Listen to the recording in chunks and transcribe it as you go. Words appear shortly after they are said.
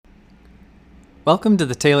Welcome to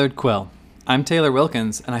the Tailored Quill. I'm Taylor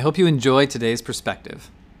Wilkins, and I hope you enjoy today's perspective.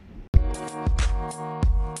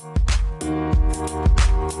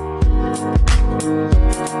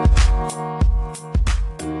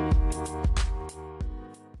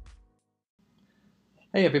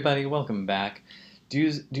 Hey everybody, welcome back.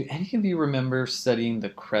 Do any of you remember studying the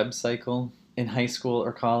Krebs cycle in high school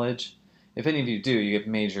or college? If any of you do, you get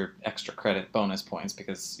major extra credit bonus points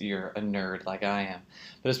because you're a nerd like I am.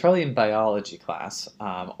 But it's probably in biology class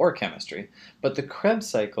or chemistry. But the Krebs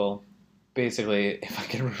cycle, basically, if I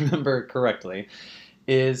can remember correctly,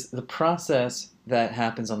 is the process that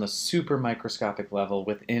happens on the super microscopic level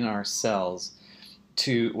within our cells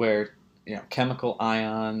to where chemical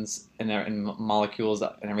ions and molecules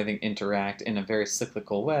and everything interact in a very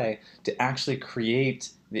cyclical way to actually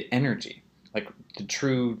create the energy, like the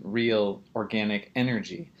true, real, organic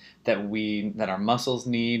energy that our muscles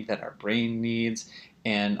need, that our brain needs,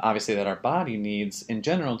 and obviously that our body needs in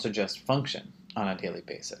general to just function on a daily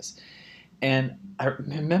basis. And I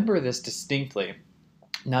remember this distinctly,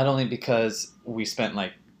 not only because we spent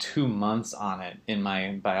like 2 months on it in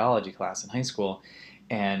my biology class in high school,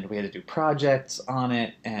 and we had to do projects on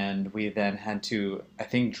it, and we then had to, I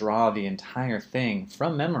think, draw the entire thing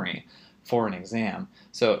from memory for an exam.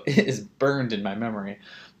 So it is burned in my memory.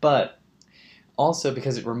 But also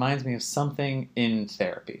because it reminds me of something in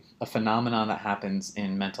therapy, a phenomenon that happens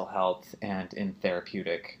in mental health and in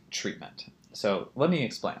therapeutic treatment. So let me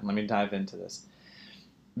explain. Let me dive into this.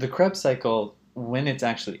 The Krebs cycle, when it's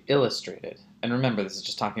actually illustrated, and remember this is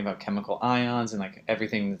just talking about chemical ions and like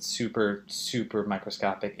everything that's super, super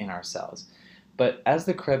microscopic in our cells. But as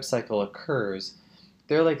the Krebs cycle occurs,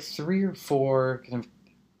 there are like 3 or 4 kind of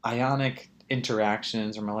ionic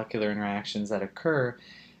interactions or molecular interactions that occur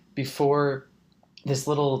before this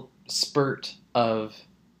little spurt of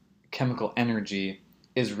chemical energy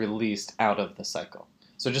is released out of the cycle.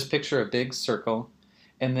 So just picture a big circle,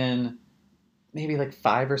 and then maybe like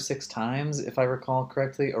 5 or 6 times, if I recall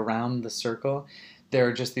correctly, around the circle, there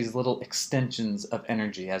are just these little extensions of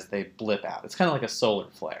energy as they blip out. It's kind of like a solar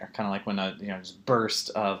flare, kind of like when a just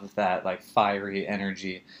burst of that like fiery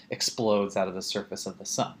energy explodes out of the surface of the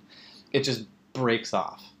sun. It just breaks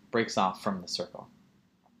off from the circle.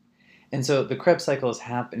 And so the Krebs cycle has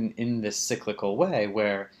happened in this cyclical way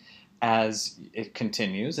where as it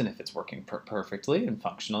continues, and if it's working perfectly and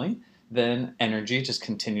functionally, then energy just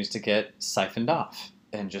continues to get siphoned off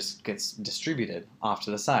and just gets distributed off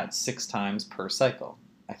to the side 6 times per cycle.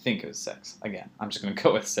 I think it was 6. Again, I'm just going to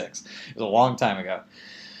go with 6. It was a long time ago.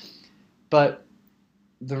 But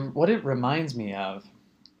what it reminds me of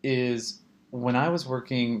is when I was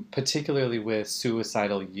working particularly with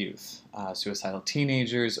suicidal youth, suicidal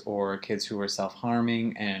teenagers or kids who were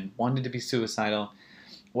self-harming and wanted to be suicidal,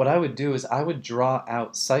 what I would do is I would draw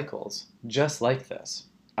out cycles just like this.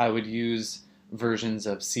 I would use versions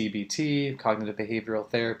of CBT, cognitive behavioral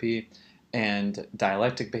therapy, and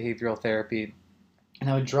dialectic behavioral therapy, and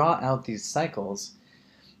I would draw out these cycles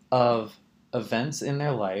of events in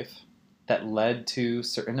their life that led to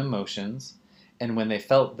certain emotions, and when they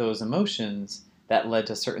felt those emotions, that led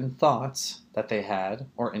to certain thoughts that they had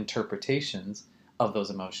or interpretations of those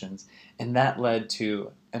emotions, and that led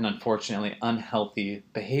to an unfortunately unhealthy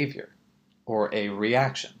behavior or a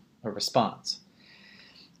reaction, a response.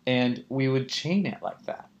 And we would chain it like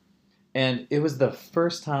that. And it was the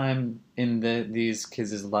first time in these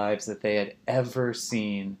kids' lives that they had ever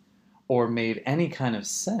seen or made any kind of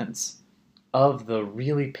sense of the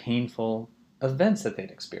really painful events that they'd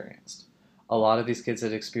experienced. A lot of these kids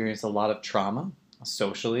had experienced a lot of trauma,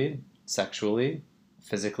 socially, sexually,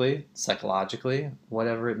 physically, psychologically,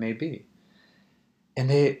 whatever it may be. And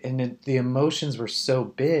the emotions were so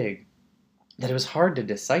big that it was hard to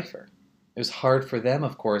decipher. It was hard for them,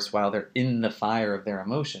 of course, while they're in the fire of their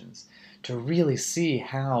emotions, to really see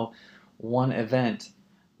how one event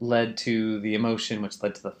led to the emotion, which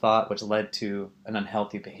led to the thought, which led to an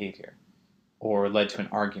unhealthy behavior, or led to an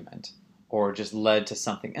argument, or just led to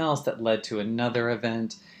something else that led to another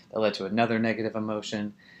event, that led to another negative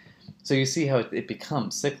emotion. So you see how it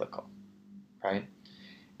becomes cyclical, right?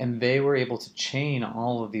 And they were able to chain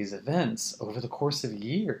all of these events over the course of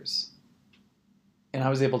years. And I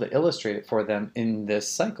was able to illustrate it for them in this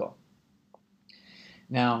cycle.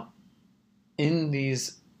 Now, in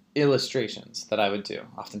these illustrations that I would do,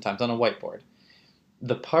 oftentimes on a whiteboard,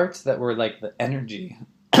 the parts that were like the energy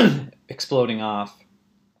exploding off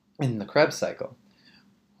in the Krebs cycle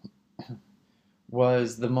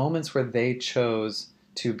was the moments where they chose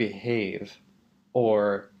to behave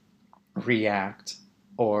or react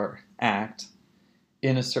or act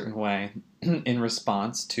in a certain way in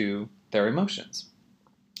response to their emotions.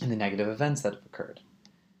 and the negative events that have occurred.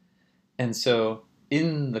 And so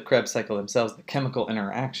in the Krebs cycle themselves, the chemical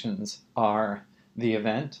interactions are the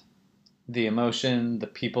event, the emotion, the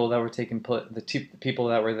people that were the people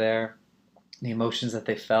that were there, the emotions that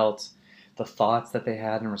they felt, the thoughts that they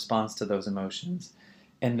had in response to those emotions.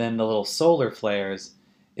 And then the little solar flares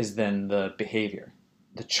is then the behavior,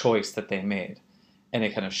 the choice that they made. And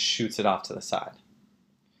it kind of shoots it off to the side.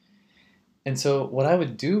 And so what I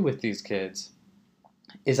would do with these kids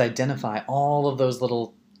is identify all of those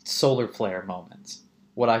little solar flare moments.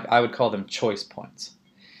 What I would call them choice points.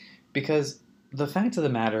 Because the fact of the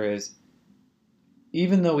matter is,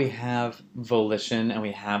 even though we have volition and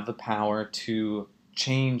we have the power to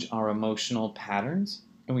change our emotional patterns,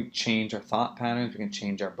 and we change our thought patterns, we can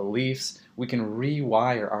change our beliefs, we can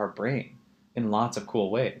rewire our brain in lots of cool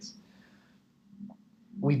ways.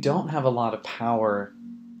 We don't have a lot of power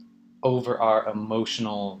over our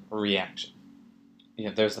emotional reaction.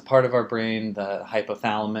 There's the part of our brain, the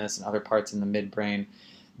hypothalamus and other parts in the midbrain,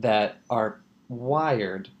 that are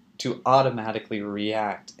wired to automatically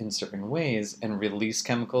react in certain ways and release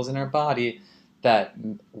chemicals in our body that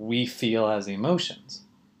we feel as emotions.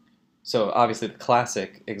 So obviously the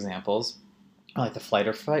classic examples are like the flight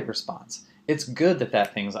or fight response. It's good that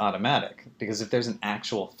that thing's automatic, because if there's an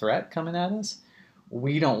actual threat coming at us,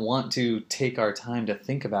 we don't want to take our time to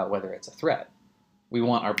think about whether it's a threat. We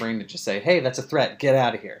want our brain to just say, hey, that's a threat, get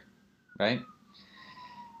out of here, right?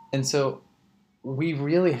 And so we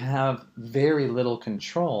really have very little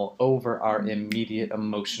control over our immediate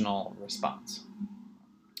emotional response.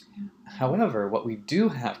 However, what we do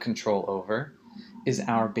have control over is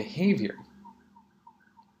our behavior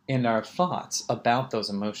and our thoughts about those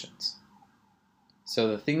emotions. So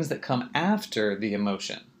the things that come after the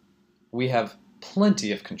emotion, we have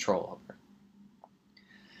plenty of control over.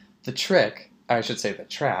 The trick, I should say the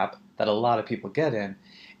trap, that a lot of people get in,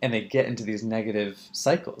 and they get into these negative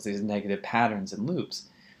cycles, these negative patterns and loops,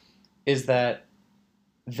 is that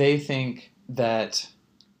they think that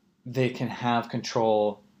they can have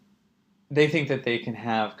control. They think that they can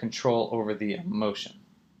have control over the emotion.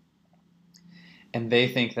 And they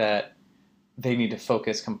think that they need to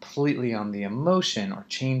focus completely on the emotion, or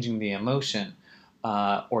changing the emotion,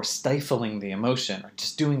 or stifling the emotion, or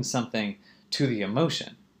just doing something to the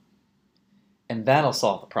emotion. And that'll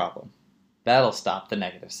solve the problem. That'll stop the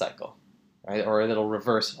negative cycle, right? Or it'll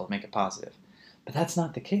reverse it, it'll make it positive. But that's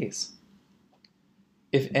not the case.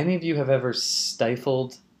 If any of you have ever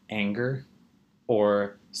stifled anger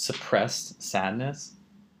or suppressed sadness,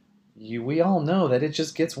 we all know that it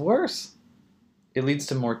just gets worse. It leads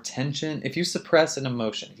to more tension. If you suppress an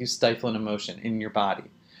emotion, if you stifle an emotion in your body,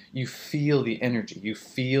 you feel the energy, you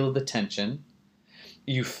feel the tension,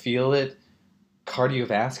 you feel it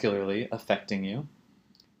cardiovascularly affecting you,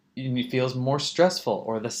 and it feels more stressful,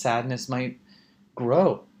 or the sadness might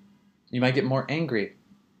grow. You might get more angry.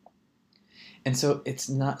 And so it's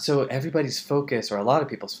not, so everybody's focus, or a lot of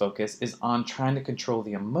people's focus, is on trying to control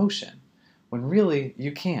the emotion, when really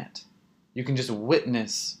you can't. You can just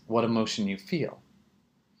witness what emotion you feel.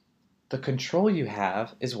 The control you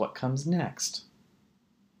have is what comes next.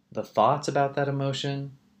 The thoughts about that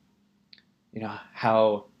emotion,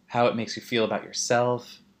 how it makes you feel about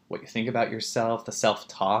yourself, what you think about yourself, the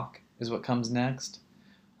self-talk is what comes next.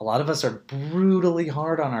 A lot of us are brutally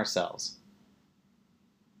hard on ourselves.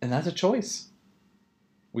 And that's a choice.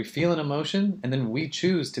 We feel an emotion, and then we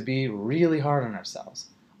choose to be really hard on ourselves.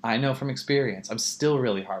 I know from experience, I'm still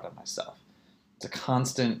really hard on myself. It's a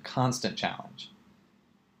constant challenge.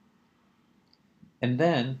 And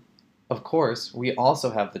then, of course, we also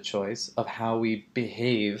have the choice of how we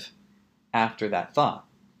behave after that thought.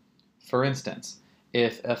 For instance,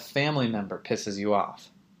 if a family member pisses you off,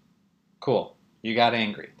 cool, you got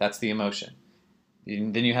angry, that's the emotion.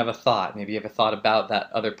 Then you have a thought, maybe you have a thought about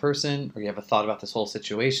that other person, or you have a thought about this whole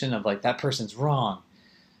situation of like, that person's wrong.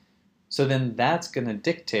 So then that's going to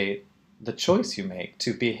dictate the choice you make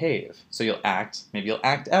to behave. So maybe you'll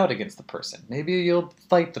act out against the person, maybe you'll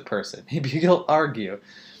fight the person, maybe you'll argue,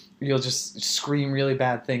 you'll just scream really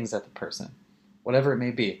bad things at the person. Whatever it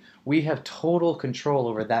may be, we have total control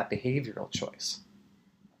over that behavioral choice.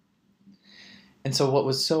 And so what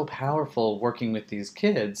was so powerful working with these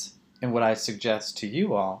kids, and what I suggest to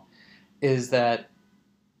you all, is that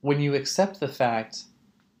when you accept the fact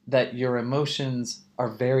that your emotions are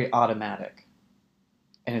very automatic,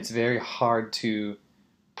 and it's very hard to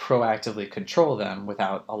proactively control them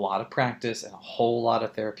without a lot of practice and a whole lot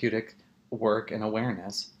of therapeutic work and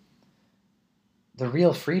awareness, the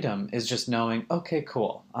real freedom is just knowing, okay,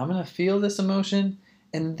 cool, I'm going to feel this emotion,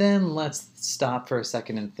 and then let's stop for a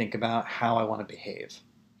second and think about how I want to behave.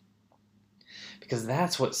 because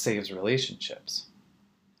that's what saves relationships.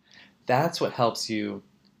 That's what helps you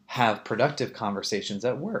have productive conversations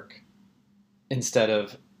at work instead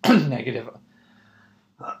of negative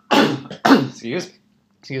excuse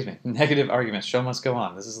me, negative arguments. Show must go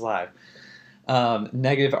on. This is live.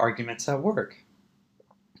 Negative arguments at work.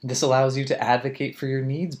 This allows you to advocate for your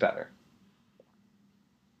needs better.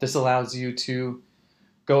 This allows you to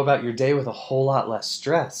go about your day with a whole lot less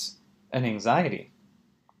stress and anxiety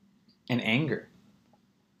and anger,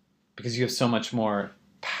 because you have so much more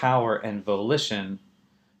power and volition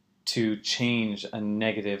to change a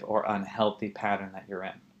negative or unhealthy pattern that you're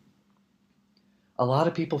in. A lot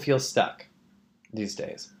of people feel stuck these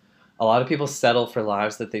days. A lot of people settle for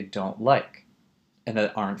lives that they don't like and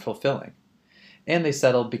that aren't fulfilling. And they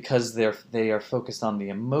settle because they are focused on the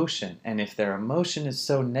emotion. And if their emotion is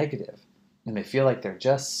so negative and they feel like they're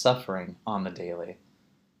just suffering on the daily,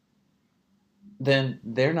 then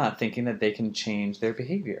they're not thinking that they can change their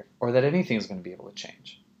behavior or that anything is going to be able to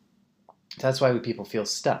change. That's why people feel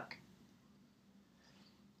stuck.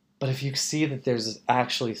 But if you see that there's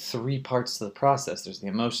actually 3 parts to the process, there's the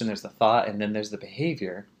emotion, there's the thought, and then there's the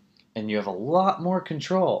behavior, and you have a lot more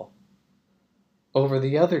control over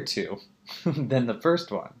the other 2 than the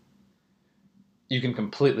first one, you can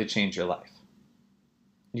completely change your life.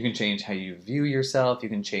 You can change how you view yourself. You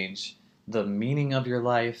can change the meaning of your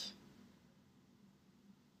life.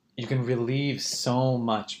 You can relieve so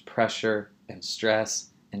much pressure and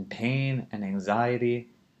stress and pain and anxiety.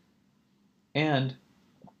 And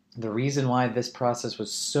the reason why this process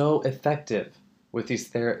was so effective with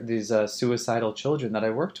these suicidal children that I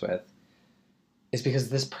worked with is because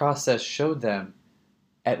this process showed them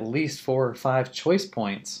at least 4 or 5 choice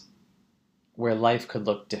points where life could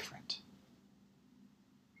look different.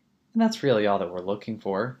 And that's really all that we're looking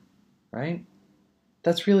for, right?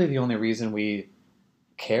 That's really the only reason we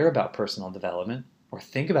care about personal development or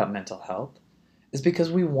think about mental health, is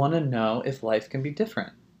because we want to know if life can be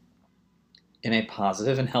different in a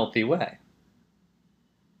positive and healthy way.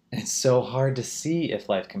 And it's so hard to see if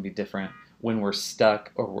life can be different when we're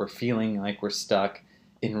stuck, or we're feeling like we're stuck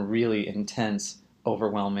in really intense,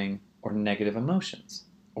 overwhelming, or negative emotions,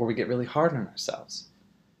 or we get really hard on ourselves.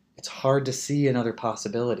 It's hard to see another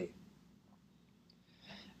possibility.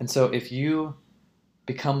 And so if you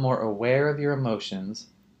become more aware of your emotions,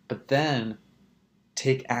 but then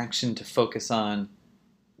take action to focus on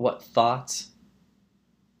what thoughts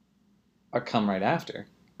come right after,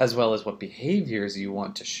 as well as what behaviors you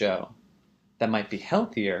want to show that might be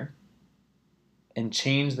healthier, and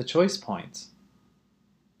change the choice points,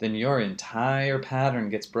 then your entire pattern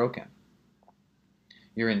gets broken.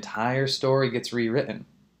 Your entire story gets rewritten.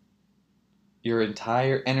 Your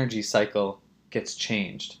entire energy cycle gets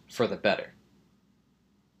changed for the better.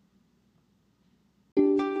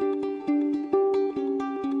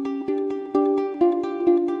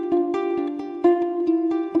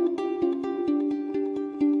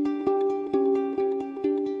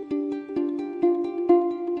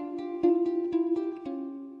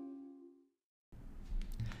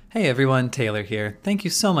 Hey everyone, Taylor here. Thank you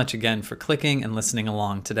so much again for clicking and listening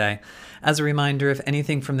along today. As a reminder, if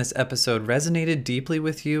anything from this episode resonated deeply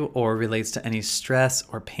with you or relates to any stress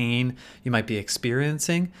or pain you might be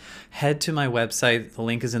experiencing, head to my website, the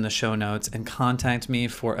link is in the show notes, and contact me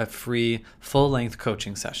for a free full-length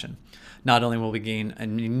coaching session. Not only will we gain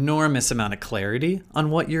an enormous amount of clarity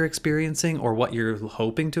on what you're experiencing or what you're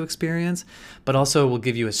hoping to experience, but also will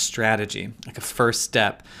give you a strategy, like a first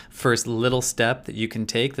little step that you can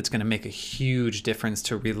take that's going to make a huge difference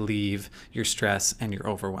to relieve your stress and your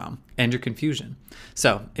overwhelm and your confusion.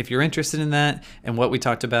 So if you're interested in that and what we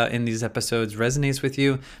talked about in these episodes resonates with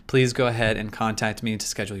you, please go ahead and contact me to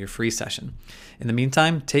schedule your free session. In the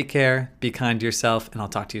meantime, take care, be kind to yourself, and I'll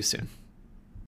talk to you soon.